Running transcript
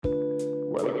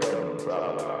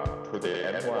traveler to the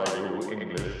NYU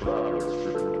English Graduate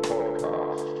Student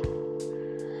Podcast.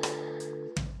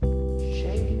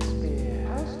 Shakespeare.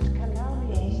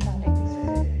 Post-colonial studies.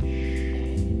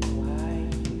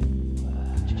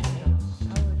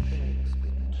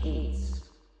 Keats.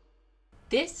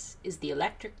 This is The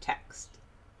Electric Text,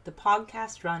 the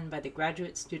podcast run by the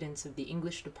graduate students of the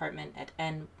English department at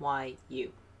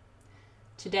NYU.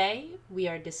 Today, we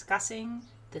are discussing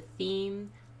the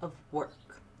theme of work.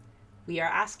 We are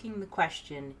asking the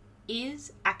question,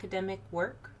 is academic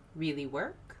work really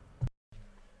work?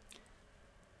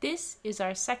 This is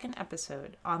our second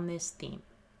episode on this theme.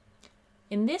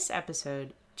 In this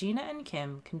episode, Gina and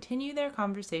Kim continue their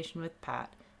conversation with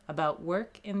Pat about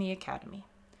work in the academy,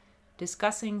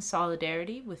 discussing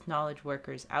solidarity with knowledge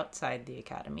workers outside the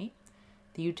academy,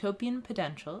 the utopian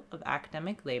potential of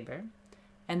academic labor,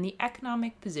 and the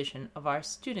economic position of our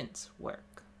students'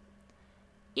 work.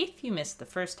 If you missed the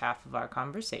first half of our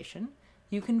conversation,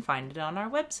 you can find it on our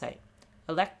website,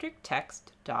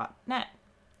 electrictext.net.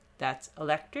 That's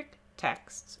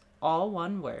electrictexts, all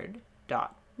one word,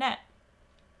 .net.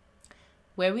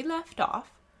 Where we left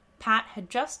off, Pat had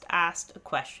just asked a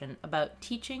question about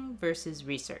teaching versus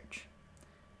research.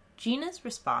 Gina's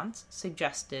response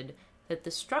suggested that the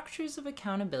structures of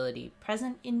accountability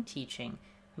present in teaching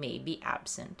may be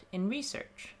absent in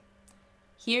research.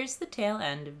 Here's the tail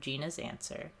end of Gina's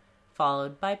answer,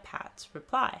 followed by Pat's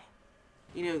reply.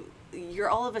 You're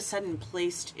all of a sudden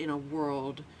placed in a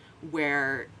world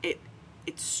where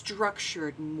it's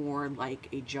structured more like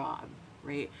a job,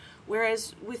 right?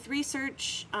 Whereas with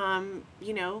research,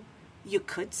 you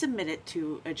could submit it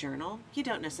to a journal. You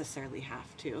don't necessarily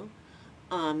have to.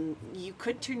 You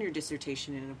could turn your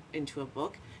dissertation into a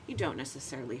book. You don't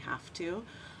necessarily have to.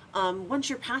 Once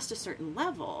you're past a certain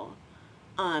level,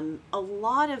 a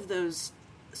lot of those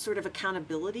sort of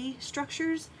accountability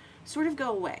structures sort of go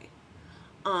away.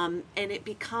 And it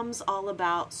becomes all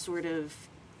about sort of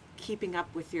keeping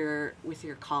up with your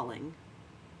calling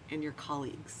and your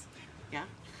colleagues. Yeah.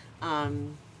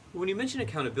 When you mention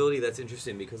accountability, that's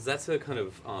interesting because that's a kind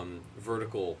of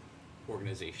vertical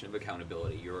organization of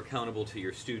accountability. You're accountable to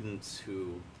your students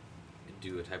who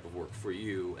do a type of work for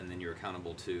you, and then you're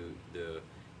accountable to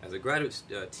as a graduate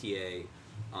TA,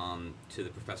 to the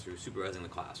professor who's supervising the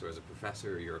class, or as a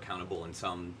professor, you're accountable in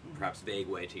some perhaps vague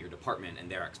way to your department and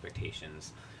their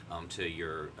expectations, to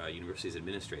your university's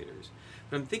administrators.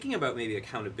 But I'm thinking about maybe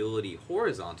accountability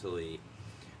horizontally,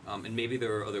 and maybe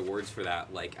there are other words for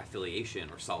that, like affiliation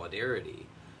or solidarity.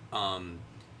 And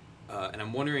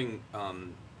I'm wondering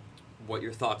what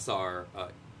your thoughts are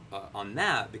on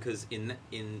that, because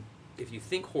if you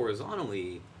think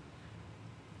horizontally,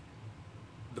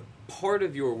 the part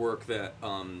of your work that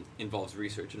involves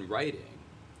research and writing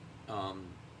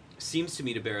seems to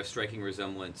me to bear a striking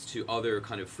resemblance to other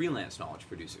kind of freelance knowledge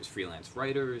producers, freelance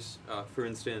writers, for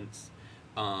instance,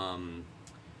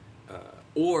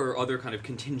 or other kind of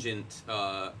contingent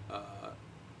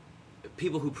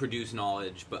people who produce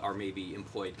knowledge but are maybe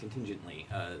employed contingently.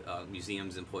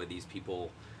 Museums employ these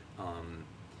people.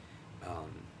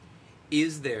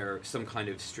 Is there some kind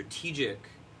of strategic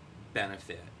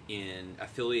benefit in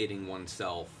affiliating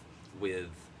oneself with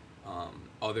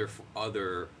other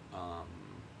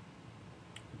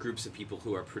groups of people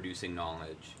who are producing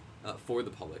knowledge for the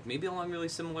public, maybe along really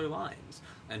similar lines,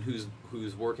 and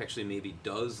whose work actually maybe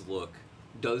does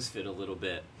fit a little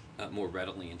bit more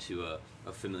readily into a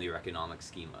familiar economic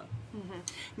schema? Mm-hmm.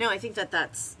 No, I think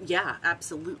that's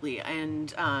absolutely.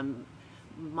 And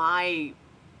my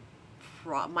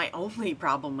only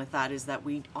problem with that is that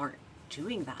we aren't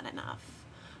doing that enough,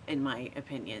 in my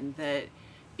opinion. That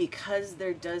because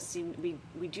there does seem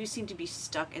we do seem to be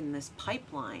stuck in this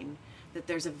pipeline, that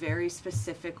there's a very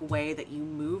specific way that you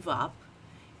move up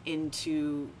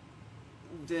into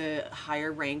the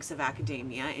higher ranks of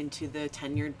academia, into the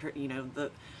tenured,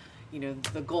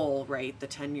 the goal, right? The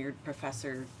tenured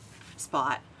professor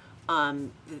spot.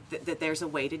 That there's a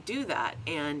way to do that,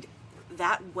 and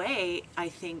that way, I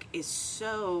think, is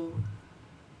so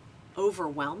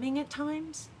overwhelming at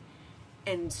times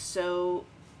and so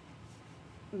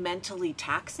mentally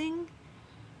taxing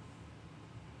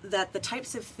that the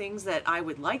types of things that I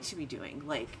would like to be doing,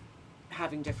 like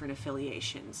having different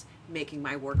affiliations, making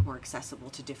my work more accessible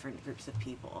to different groups of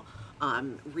people,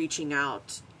 reaching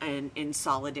out and in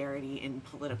solidarity in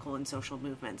political and social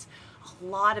movements, a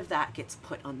lot of that gets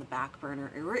put on the back burner,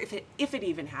 or if it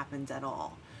even happens at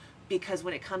all. Because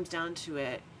when it comes down to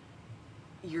it,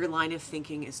 your line of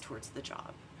thinking is towards the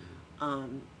job,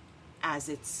 as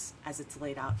it's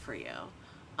laid out for you.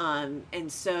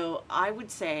 And so I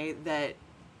would say that,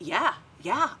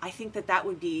 I think that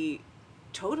would be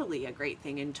totally a great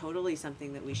thing and totally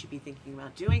something that we should be thinking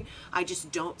about doing. I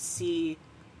just don't see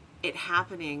it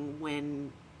happening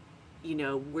when, you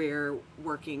know, we're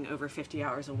working over 50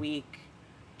 hours a week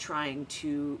trying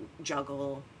to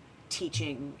juggle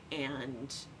teaching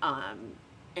and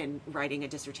writing a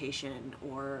dissertation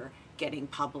or getting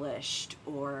published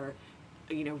or,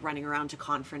 you know, running around to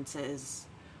conferences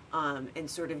and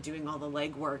sort of doing all the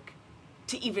legwork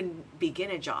to even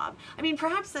begin a job. I mean,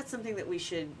 perhaps that's something that we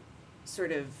should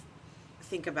sort of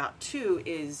think about too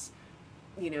is,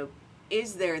 you know,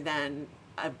 is there then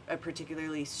a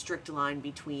particularly strict line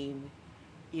between,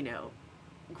 you know,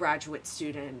 graduate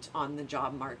student on the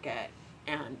job market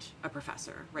and a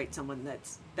professor, right? Someone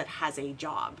that has a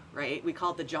job, right? We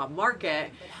call it the job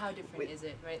market. But how different is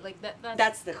it, right? Like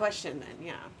that's the question then,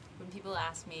 yeah. When people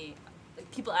ask me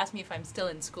if I'm still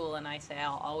in school, and I say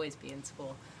I'll always be in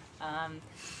school.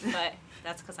 But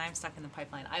that's because I'm stuck in the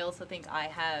pipeline. I also think I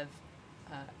have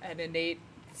an innate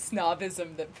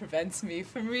snobism that prevents me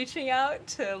from reaching out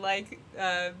to like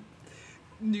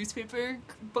newspaper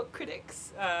book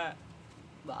critics.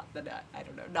 Not that I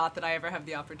don't know. Not that I ever have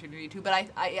the opportunity to. But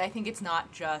I think it's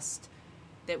not just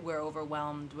that we're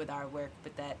overwhelmed with our work,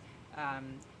 but that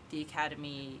the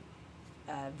Academy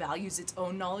values its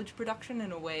own knowledge production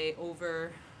in a way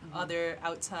over other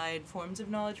outside forms of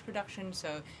knowledge production.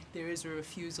 So there is a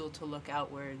refusal to look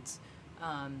outwards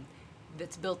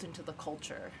that's built into the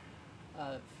culture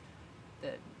of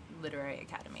the Literary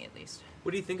Academy, at least.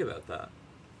 What do you think about that?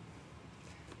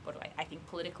 What do I think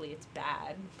politically it's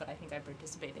bad, but I think I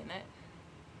participate in it.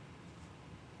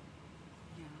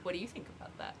 Yeah. What do you think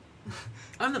about that?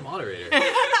 I'm the moderator.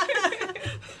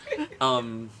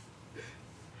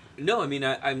 No, I mean,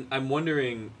 I'm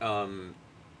wondering.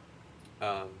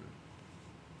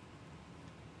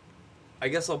 I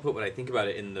guess I'll put what I think about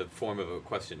it in the form of a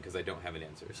question because I don't have an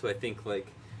answer. So I think like,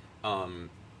 I'm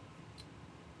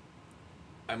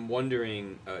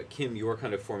wondering, Kim, your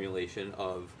kind of formulation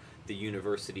of the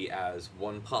university as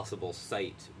one possible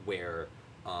site where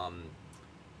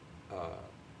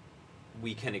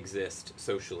we can exist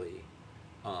socially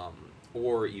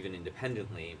or even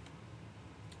independently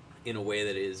in a way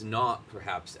that is not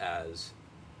perhaps as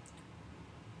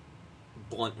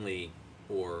bluntly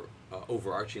or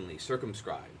overarchingly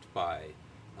circumscribed by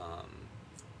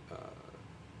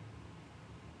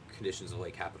conditions of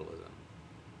late capitalism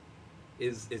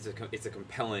it's a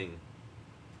compelling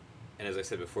and, as I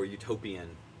said before,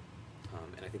 utopian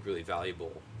and I think really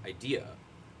valuable idea.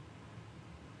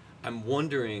 I'm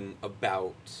wondering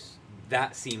about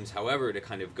that seems, however, to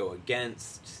kind of go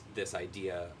against this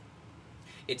idea.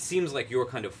 It seems like you're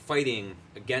kind of fighting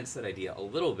against that idea a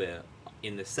little bit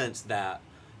in the sense that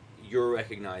you're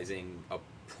recognizing a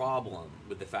problem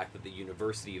with the fact that the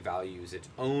university values its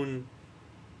own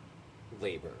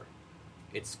labor,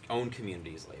 its own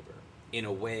community's labor, in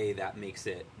a way that makes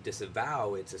it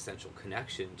disavow its essential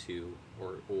connection to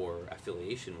or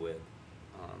affiliation with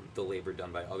the labor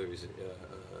done by others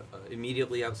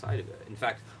immediately outside of it. In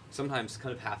fact, sometimes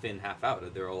kind of half in, half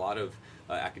out. There are a lot of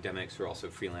academics who are also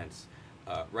freelance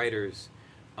writers,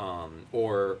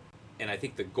 and I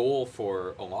think the goal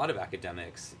for a lot of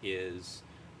academics is,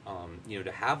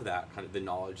 to have that kind of the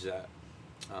knowledge that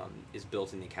is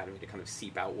built in the academy to kind of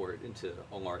seep outward into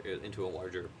a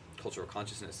larger cultural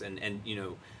consciousness, and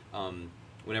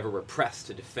whenever we're pressed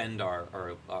to defend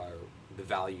the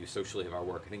value socially of our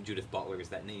work, I think Judith Butler is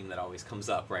that name that always comes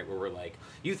up, right? Where we're like,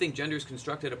 you think gender's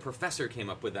constructed? A professor came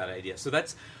up with that idea. So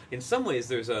that's, in some ways,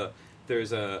 there's a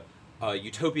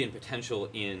utopian potential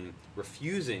in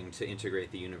refusing to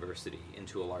integrate the university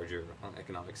into a larger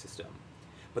economic system.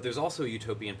 But there's also a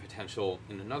utopian potential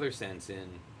in another sense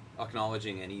in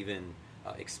acknowledging and even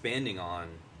expanding on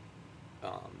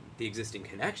the existing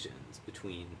connections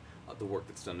between the work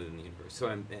that's done within the university,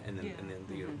 and then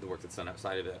the work that's done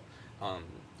outside of it.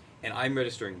 And I'm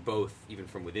registering both, even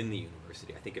from within the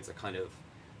university. I think it's a kind of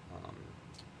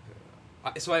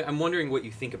so I'm wondering what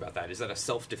you think about that. Is that a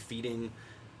self-defeating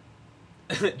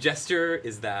gesture?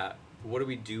 Is that, what do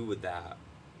we do with that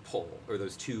pull, or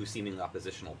those two seemingly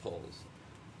oppositional pulls?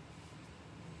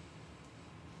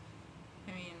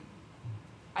 I mean,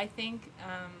 I think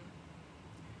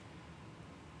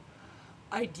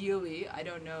ideally, I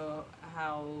don't know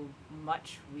how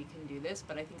much we can do this,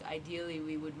 but I think ideally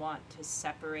we would want to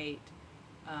separate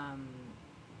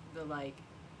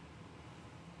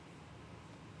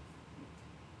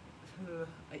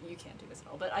you can't do this at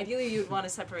all, but ideally you would want to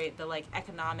separate the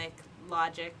economic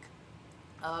logic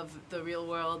of the real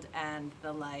world and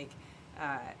the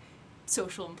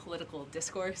social and political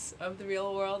discourse of the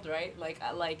real world, right?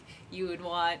 Like you would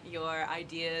want your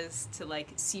ideas to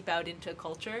seep out into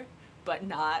culture, but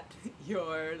not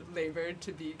your labor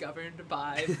to be governed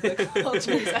by the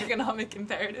culture's economic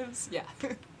imperatives. Yeah.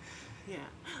 Yeah.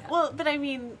 Well, but I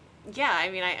mean,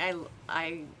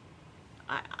 I'm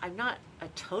not a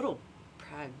total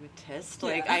pragmatist.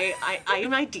 Like I'm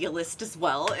an idealist as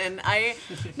well, and I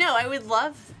would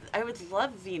love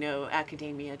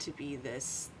academia to be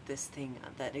this thing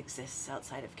that exists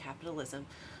outside of capitalism,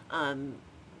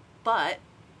 but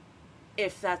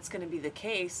if that's going to be the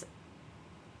case,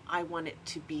 I want it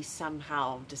to be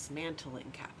somehow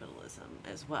dismantling capitalism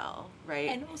as well, right?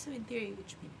 And also in theory,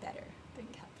 which would be better than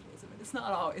capitalism. And it's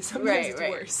not always. Sometimes it's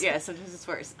worse. Yeah, sometimes it's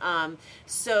worse.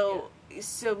 So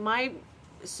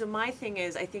my thing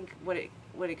is, I think what it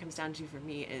comes down to for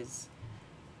me is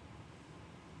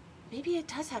maybe it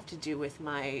does have to do with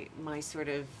my sort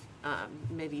of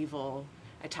medieval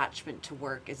attachment to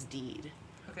work as deed,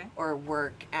 Okay. or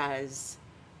work as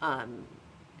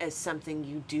something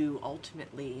you do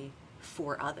ultimately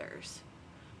for others,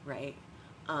 right?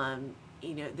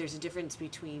 There's a difference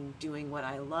between doing what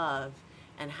I love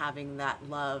and having that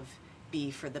love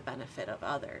be for the benefit of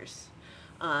others.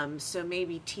 So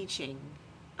maybe teaching,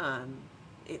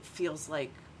 it feels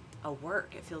like a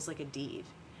work. It feels like a deed.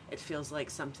 It feels like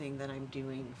something that I'm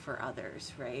doing for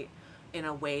others, right? In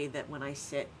a way that when I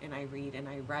sit and I read and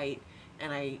I write,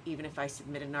 and even if I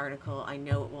submit an article, I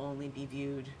know it will only be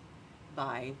viewed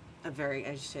by as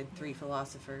you said, 3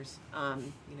 philosophers,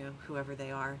 whoever they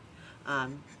are.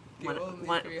 One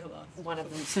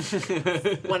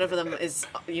of them is,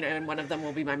 and one of them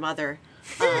will be my mother.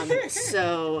 But I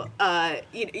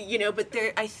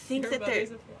think that there.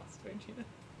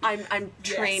 I'm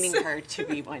training her to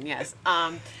be one, yes.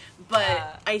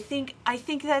 But I think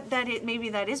that it maybe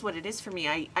that is what it is for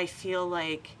me. I feel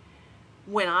like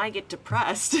when I get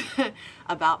depressed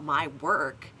about my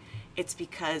work, it's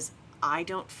because I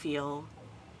don't feel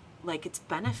like it's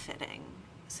benefiting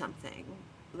something.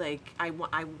 Like I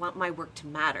want my work to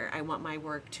matter. I want my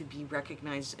work to be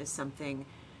recognized as something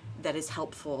that is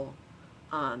helpful,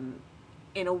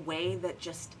 in a way that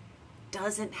just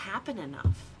doesn't happen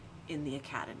enough in the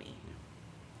academy,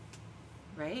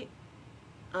 right?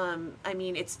 I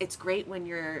mean, it's great when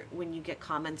you get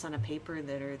comments on a paper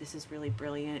that are, this is really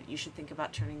brilliant, you should think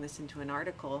about turning this into an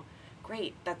article.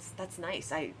 Great, that's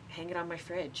nice. I hang it on my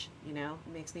fridge, it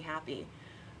makes me happy.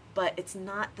 But it's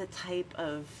not the type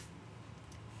of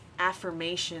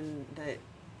affirmation that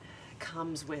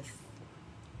comes with,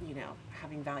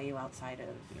 having value outside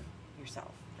of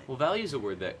yourself. Well, value is a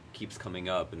word that keeps coming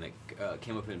up, and that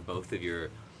came up in both of your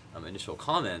initial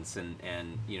comments, and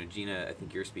Gina, I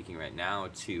think you're speaking right now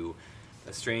to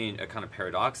a kind of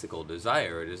paradoxical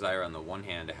desire, a desire on the one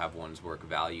hand to have one's work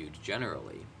valued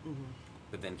generally, mm-hmm.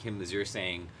 but then Kim, as you're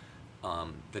saying,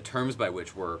 the terms by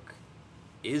which work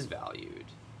is valued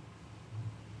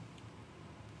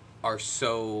are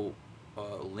so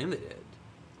limited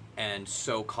and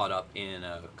so caught up in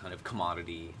a kind of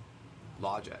commodity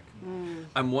logic. Mm.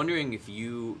 I'm wondering if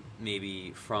you,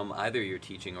 maybe from either your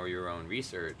teaching or your own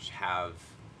research, have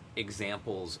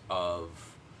examples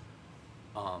of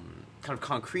kind of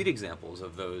concrete examples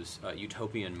of those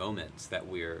utopian moments that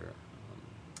we're,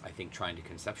 I think, trying to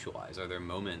conceptualize. Are there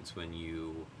moments when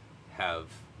you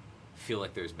feel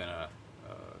like there's been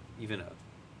even a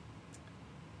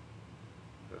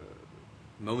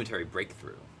momentary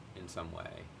breakthrough in some way?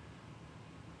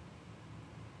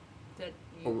 That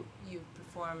you've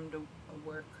performed a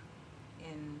work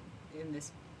in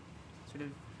this sort of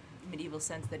medieval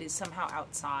sense that is somehow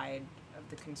outside of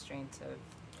the constraints of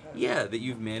that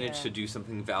you've managed to do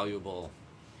something valuable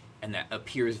and that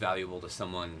appears valuable to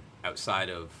someone outside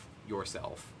of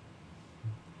yourself,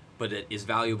 but it is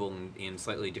valuable in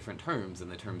slightly different terms than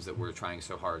the terms that we're trying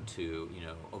so hard to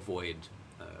avoid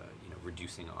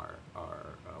reducing our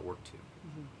work to.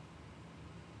 Mm-hmm.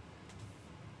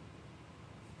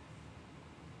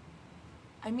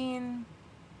 I mean,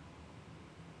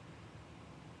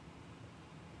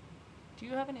 do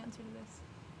you have an answer to this?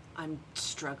 I'm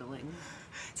struggling.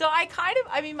 So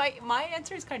my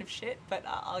answer is kind of shit, but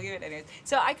I'll give it anyways.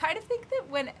 So I kind of think that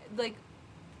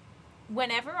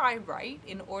whenever I write,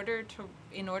 in order to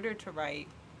write,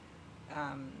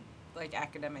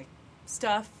 academic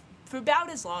stuff, for about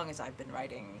as long as I've been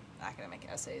writing academic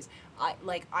essays,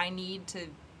 I need to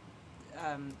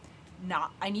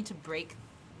break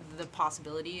the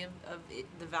possibility of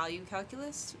the value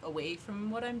calculus away from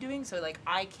what I'm doing. So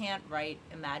I can't write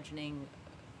imagining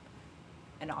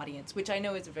an audience, which I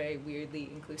know is a very weirdly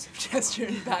inclusive gesture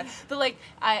and bad, but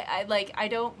I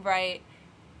don't write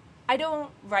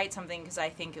something because I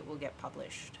think it will get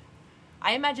published,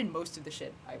 I imagine most of the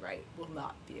shit I write will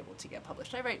not be able to get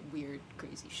published. I write weird,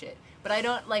 crazy shit. But I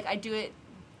don't, like, I do it,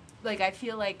 like, I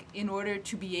feel like in order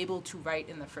to be able to write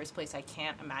in the first place, I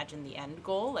can't imagine the end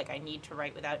goal. Like, I need to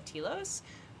write without telos.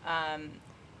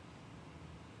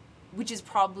 Which is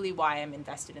probably why I'm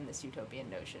invested in this utopian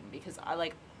notion, because I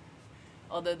like,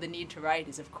 although the need to write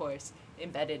is of course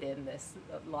embedded in this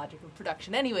logic of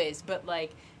production anyways, but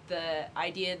like the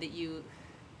idea that you,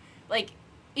 like,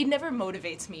 it never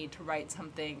motivates me to write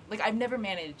something, like I've never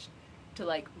managed to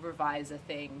like revise a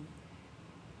thing.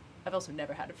 I've also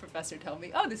never had a professor tell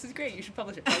me, oh, this is great, you should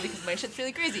publish it, probably because my shit's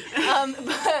really crazy.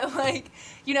 But like,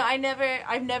 you know, I've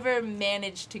never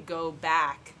managed to go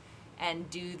back and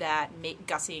do that,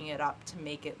 gussying it up to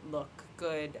make it look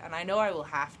good. And I know I will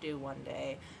have to one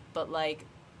day, but like,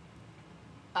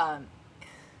 I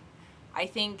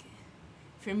think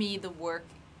for me the work,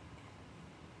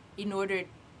 in order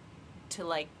to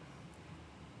like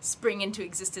spring into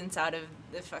existence out of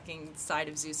the fucking side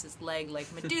of Zeus's leg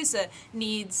like Medusa,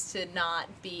 needs to not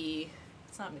be,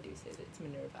 it's not Medusa, it's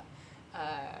Minerva.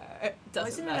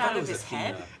 Doesn't Wasn't it matter. out of his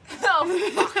head? Oh,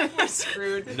 fuck, we're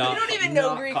screwed. We don't even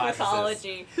know Greek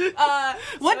mythology.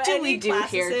 What so do we do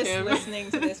here, classicists Kim?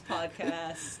 listening to this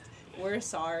podcast, we're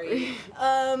sorry.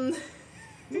 I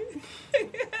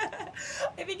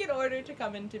think in order to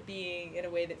come into being in a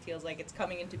way that feels like it's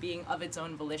coming into being of its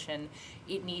own volition,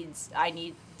 I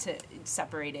need to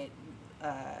separate it.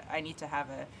 I need to have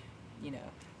a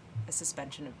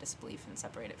suspension of disbelief and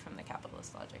separate it from the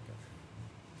capitalist logic of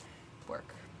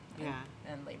work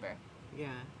and labor.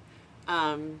 Yeah.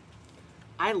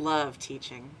 I love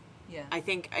teaching. Yeah. I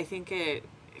think it,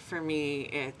 for me,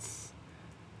 it's,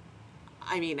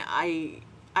 I mean, I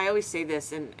always say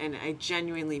this, and I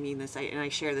genuinely mean this, and I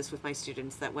share this with my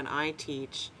students, that when I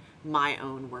teach, my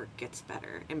own work gets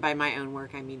better. And by my own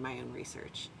work, I mean my own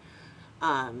research.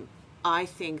 I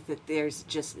think that there's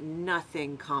just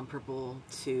nothing comparable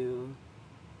to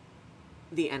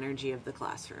the energy of the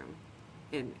classroom.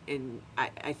 And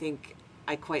I think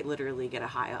I quite literally get a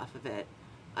high off of it.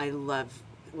 I love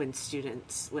when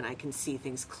I can see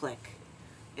things click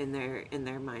in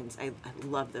their minds. I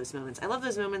love those moments. I love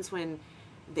those moments when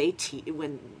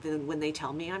when they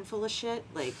tell me I'm full of shit,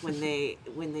 like when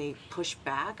they push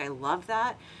back. I love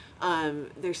that.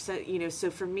 There's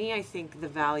so for me, I think the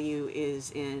value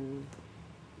is in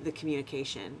the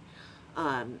communication.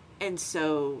 And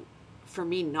so for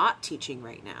me, not teaching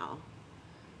right now,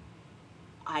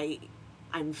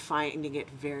 I'm finding it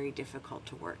very difficult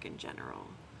to work in general.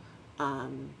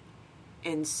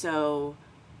 And so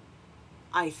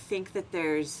I think that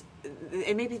there's,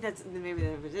 and maybe that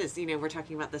it is, we're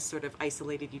talking about this sort of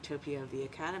isolated utopia of the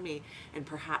academy, and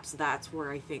perhaps that's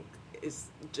where I think is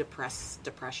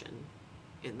depression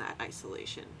in that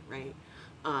isolation, right?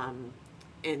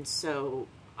 And so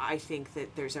I think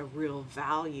that there's a real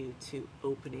value to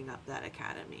opening up that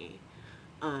academy.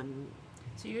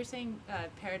 So you're saying,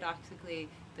 paradoxically,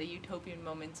 the utopian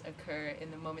moments occur in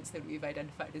the moments that we've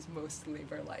identified as most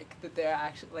labor-like, that they're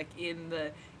actually like in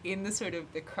the sort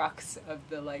of the crux of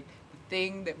the like the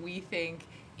thing that we think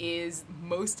is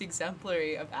most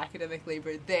exemplary of academic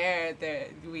labor.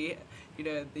 The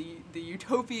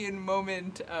utopian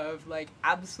moment of like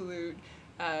absolute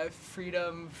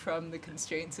freedom from the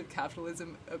constraints of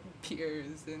capitalism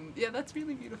appears, and yeah, that's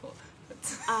really beautiful.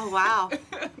 Oh wow!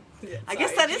 Yeah, I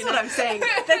guess sorry, that is Gina. what I'm saying.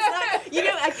 That's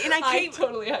not, I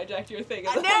totally hijacked your thing.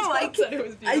 No, I said it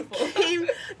was beautiful.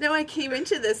 I came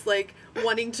into this like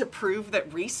wanting to prove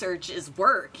that research is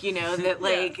work. That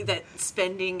like that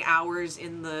spending hours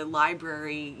in the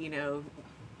library,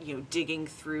 digging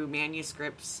through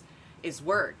manuscripts is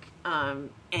work.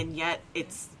 And yet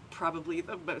it's probably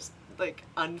the most like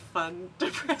unfun,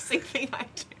 depressing thing I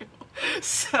do.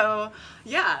 So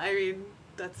yeah, I mean,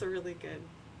 that's a really good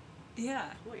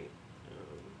point.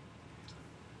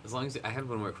 As long as I had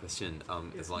one more question,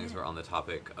 as long as we're on the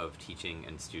topic of teaching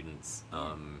and students,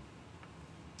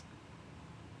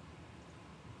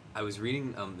 I was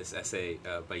reading this essay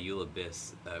by Eula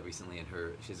Biss recently in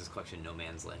she has this collection, No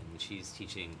Man's Land, and she was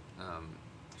teaching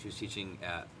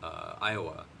at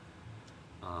Iowa,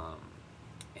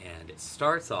 and it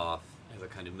starts off as a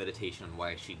kind of meditation on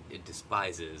why she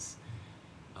despises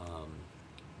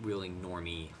really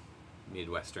normie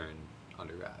Midwestern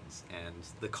undergrads and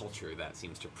the culture that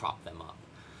seems to prop them up,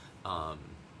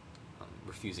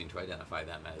 refusing to identify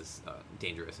them as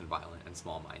dangerous and violent and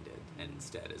small-minded, and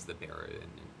instead as the bearer,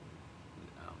 and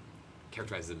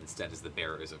characterizes them instead as the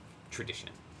bearers of tradition.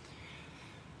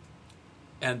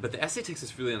 But the essay takes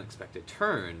this really unexpected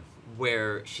turn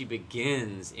where she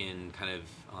begins in kind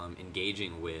of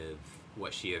engaging with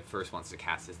what she at first wants to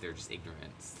cast as their just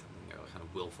ignorance, their kind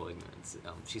willful ignorance.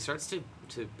 She starts to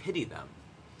pity them,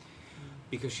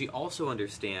 because she also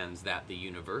understands that the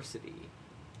university,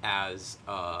 as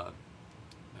a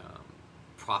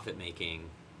profit-making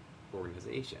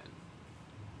organization,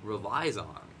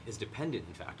 is dependent,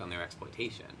 in fact, on their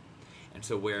exploitation. And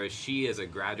so whereas she, as a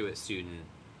graduate student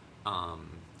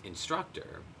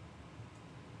instructor,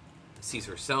 sees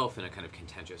herself in a kind of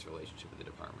contentious relationship with the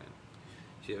department,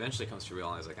 she eventually comes to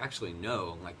realize, like, actually,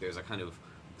 no, like, there's a kind of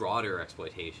broader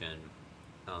exploitation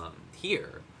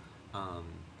here.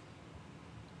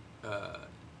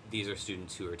 These are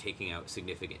students who are taking out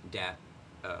significant debt,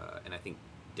 and I think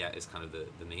debt is kind of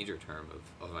the major term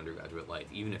of undergraduate life,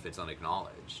 even if it's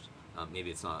unacknowledged. Maybe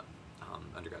it's not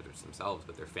undergraduates themselves,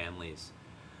 but their families.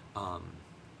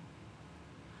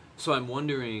 So I'm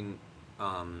wondering,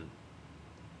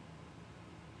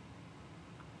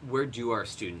 where do our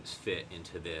students fit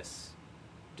into this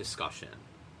discussion?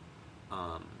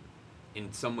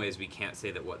 In some ways, we can't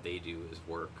say that what they do is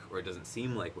work, or it doesn't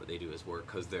seem like what they do is work,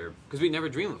 because we never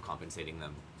dream of compensating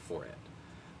them for it.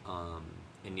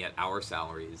 And yet our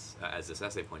salaries, as this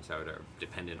essay points out, are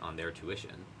dependent on their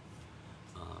tuition.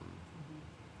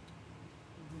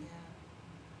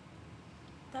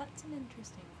 That's an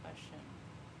interesting question.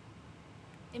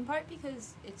 In part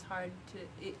because it's hard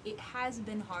to, it has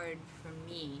been hard for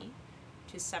me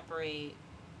to separate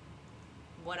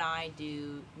what I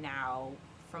do now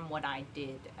from what I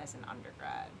did as an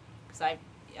undergrad. Because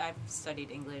I've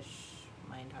studied English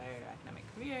my entire academic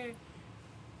career,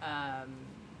 and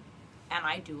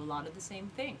I do a lot of the same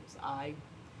things. I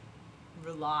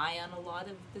rely on a lot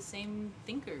of the same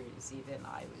thinkers, even.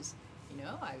 I was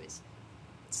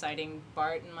citing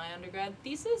Barth in my undergrad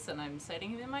thesis, and I'm citing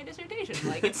him in my dissertation.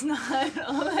 Like, it's not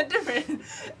all that different.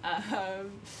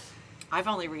 I've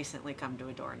only recently come to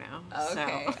Adorno.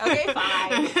 Okay. So. Okay,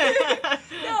 fine.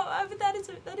 No, but that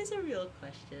is a real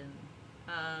question.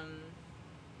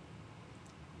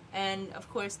 And of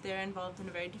course, they're involved in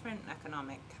a very different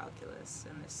economic calculus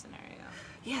in this scenario.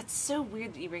 Yeah, it's so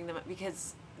weird that you bring them up,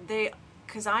 because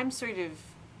I'm sort of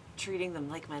treating them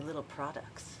like my little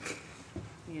products,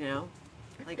 you know?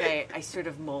 Like, I sort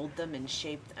of mold them and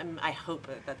shape them. I hope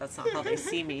that that's not how they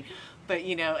see me. But,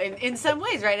 you know, in some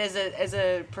ways, right, as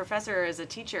a professor or as a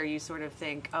teacher, you sort of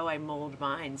think, oh, I mold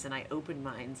minds and I open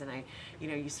minds, and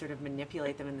you sort of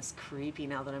manipulate them in this creepy,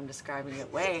 now that I'm describing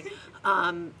it, way.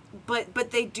 But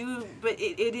they do, but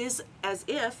it is as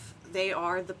if they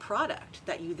are the product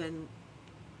that you then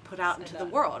put out into the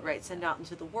world, right? Send out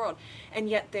into the world. And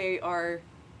yet they are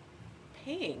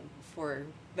paying for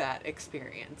that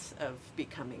experience of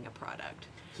becoming a product.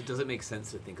 So does it make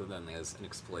sense to think of them as an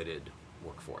exploited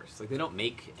workforce? Like, they don't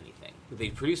make anything, but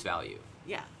they produce value.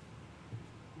 Yeah.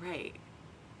 Right.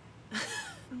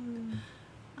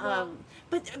 Well,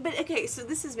 but okay, so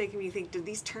this is making me think, do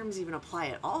these terms even apply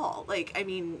at all? Like, I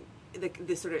mean,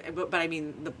 the sort of, but I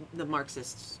mean, the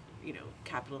Marxist,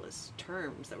 capitalist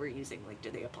terms that we're using, like, do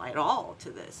they apply at all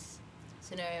to this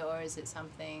scenario, or is it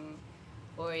something,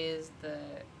 or is the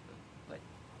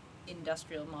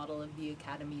industrial model of the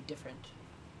academy different?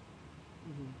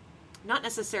 Mm-hmm. Not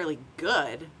necessarily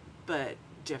good, but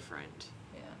different.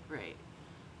 Yeah. Right.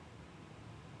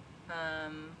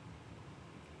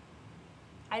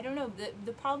 I don't know.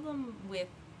 The problem with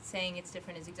saying it's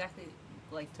different is exactly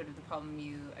like sort of the problem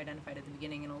you identified at the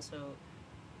beginning, and also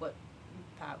what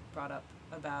Pat brought up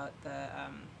about the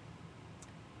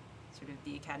sort of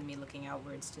the academy looking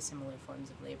outwards to similar forms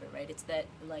of labor, right? It's that,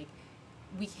 like,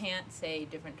 we can't say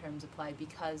different terms apply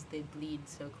because they bleed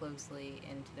so closely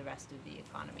into the rest of the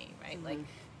economy, right? Mm-hmm. Like,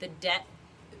 the debt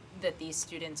that these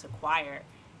students acquire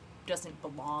doesn't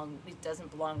belong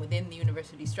within the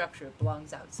university structure. It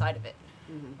belongs outside of it,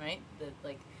 mm-hmm. right?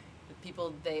 The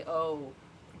people they owe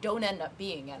don't end up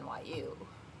being NYU,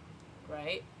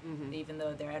 right? Mm-hmm. Even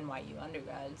though they're NYU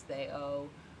undergrads, they owe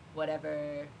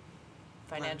whatever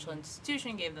financial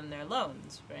institution gave them their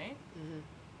loans, right? Mm-hmm.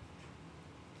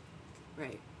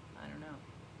 Right. I don't know.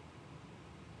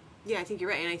 Yeah, I think you're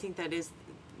right, and I think that is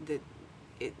that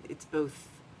it's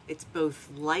both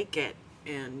like it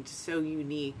and so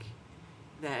unique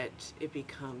that it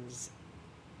becomes.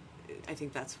 I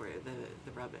think that's where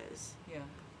the rub is. Yeah.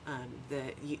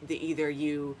 Either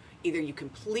you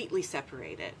completely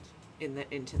separate it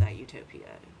into that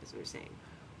utopia, as we were saying,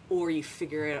 or you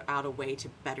figure out a way to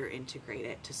better integrate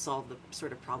it to solve the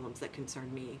sort of problems that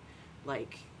concern me,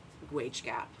 like wage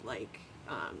gap, like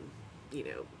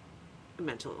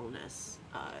mental illness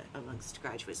amongst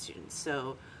graduate students.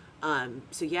 So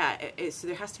yeah, so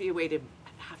there has to be a way to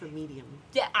have a medium.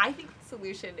 Yeah, I think the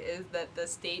solution is that the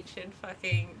state should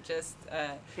fucking just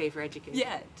Pay for education.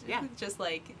 yeah, just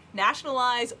like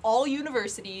nationalize all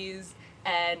universities,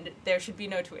 and there should be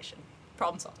no tuition.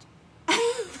 Problem solved.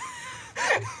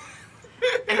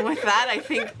 And with that, I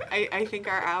think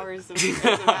our hours is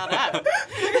about up.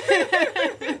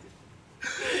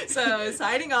 So,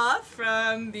 signing off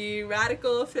from the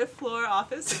radical 5th floor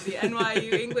office of the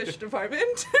NYU English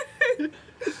department,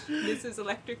 this is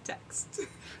Electric Text.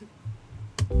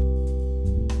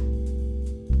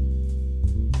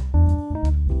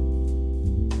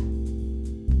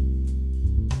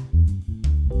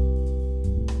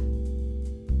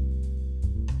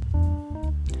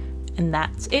 And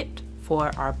that's it for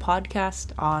our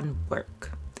podcast on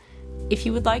work. If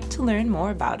you would like to learn more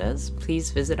about us,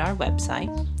 please visit our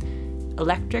website,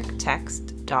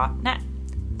 electrictext.net.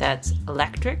 That's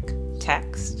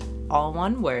electrictext, all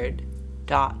one word,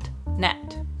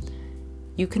 .net.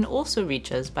 You can also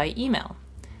reach us by email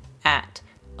at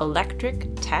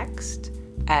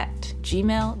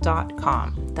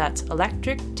electrictext@gmail.com. That's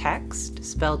electrictext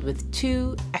spelled with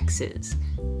 2 X's.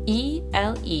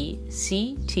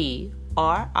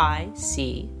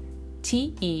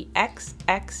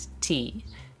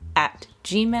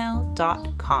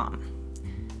 electrictext@gmail.com.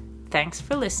 Thanks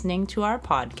for listening to our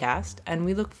podcast, and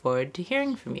we look forward to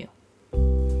hearing from you.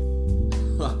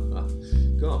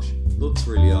 Gosh, books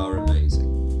really are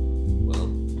amazing. Well,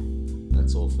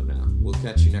 that's all for now. We'll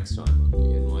catch you next time on the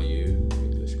NYU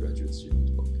English Graduate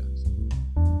Students Podcast.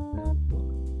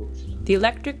 The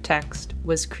Electric Text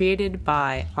was created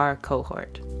by our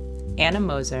cohort: Anna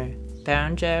Moser,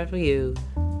 Berenger Ryu,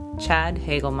 Chad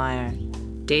Hagelmeyer,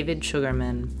 David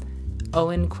Sugarman,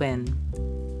 Owen Quinn,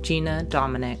 Gina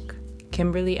Dominic,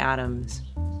 Kimberly Adams,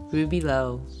 Ruby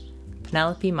Lowe,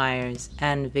 Penelope Myers,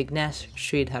 and Vignesh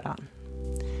Sridharan.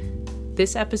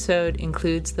 This episode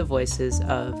includes the voices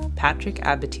of Patrick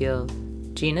Abbatiel,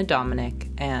 Gina Dominic,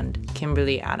 and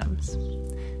Kimberly Adams.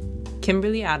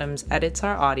 Kimberly Adams edits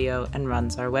our audio and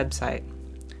runs our website.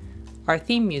 Our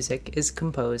theme music is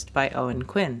composed by Owen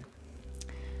Quinn.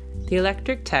 The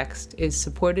Electric Text is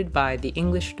supported by the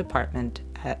English department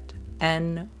at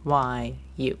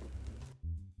NYU.